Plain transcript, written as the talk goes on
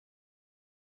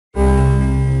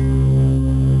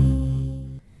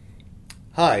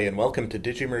Hi, and welcome to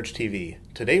Digimerge TV.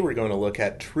 Today we're going to look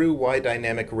at true wide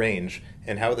dynamic range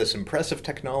and how this impressive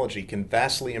technology can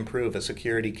vastly improve a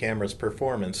security camera's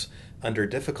performance under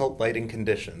difficult lighting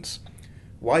conditions.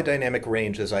 Wide dynamic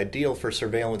range is ideal for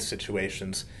surveillance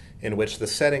situations in which the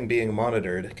setting being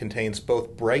monitored contains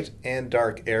both bright and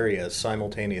dark areas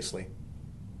simultaneously.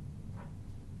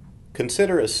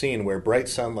 Consider a scene where bright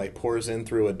sunlight pours in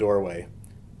through a doorway.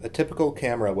 A typical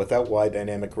camera without wide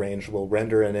dynamic range will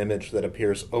render an image that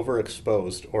appears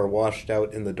overexposed or washed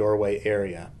out in the doorway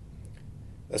area.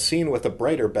 A scene with a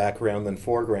brighter background than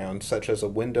foreground, such as a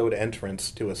windowed entrance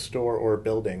to a store or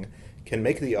building, can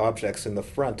make the objects in the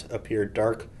front appear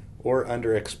dark or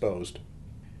underexposed.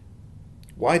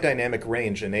 Wide dynamic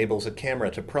range enables a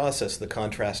camera to process the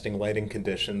contrasting lighting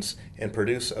conditions and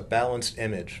produce a balanced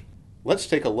image. Let's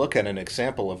take a look at an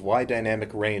example of wide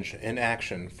dynamic range in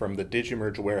action from the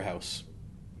Digimerge warehouse.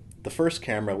 The first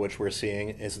camera which we're seeing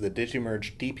is the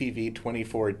Digimerge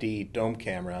DPV-24D dome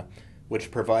camera, which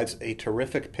provides a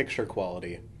terrific picture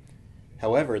quality.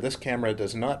 However, this camera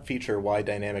does not feature wide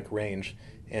dynamic range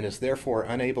and is therefore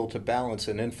unable to balance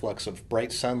an influx of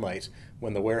bright sunlight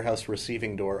when the warehouse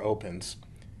receiving door opens.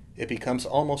 It becomes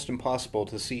almost impossible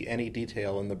to see any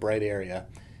detail in the bright area,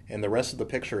 and the rest of the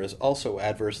picture is also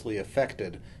adversely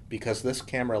affected because this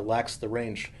camera lacks the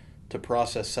range to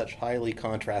process such highly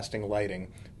contrasting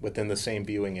lighting within the same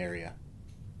viewing area.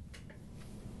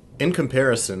 In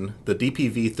comparison, the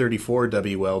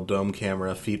DPV-34WL dome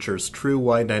camera features true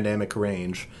wide dynamic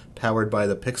range powered by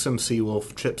the Pixim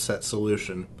Seawolf chipset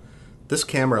solution. This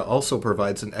camera also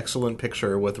provides an excellent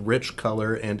picture with rich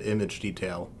color and image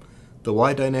detail. The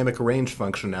wide dynamic range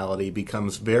functionality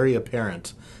becomes very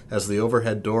apparent as the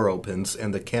overhead door opens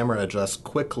and the camera adjusts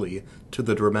quickly to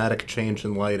the dramatic change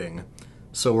in lighting.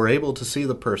 So we're able to see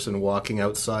the person walking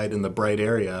outside in the bright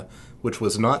area, which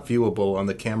was not viewable on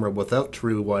the camera without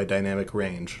true wide dynamic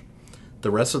range.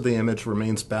 The rest of the image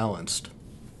remains balanced.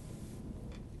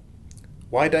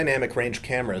 Wide dynamic range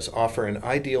cameras offer an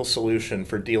ideal solution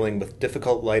for dealing with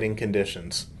difficult lighting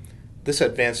conditions. This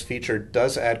advanced feature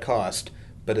does add cost,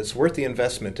 but it's worth the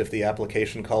investment if the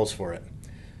application calls for it.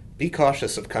 Be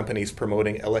cautious of companies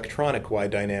promoting electronic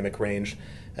wide dynamic range,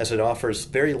 as it offers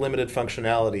very limited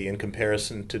functionality in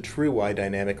comparison to true wide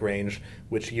dynamic range,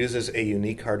 which uses a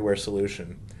unique hardware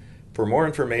solution. For more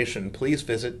information, please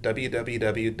visit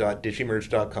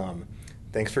www.digimerge.com.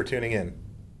 Thanks for tuning in.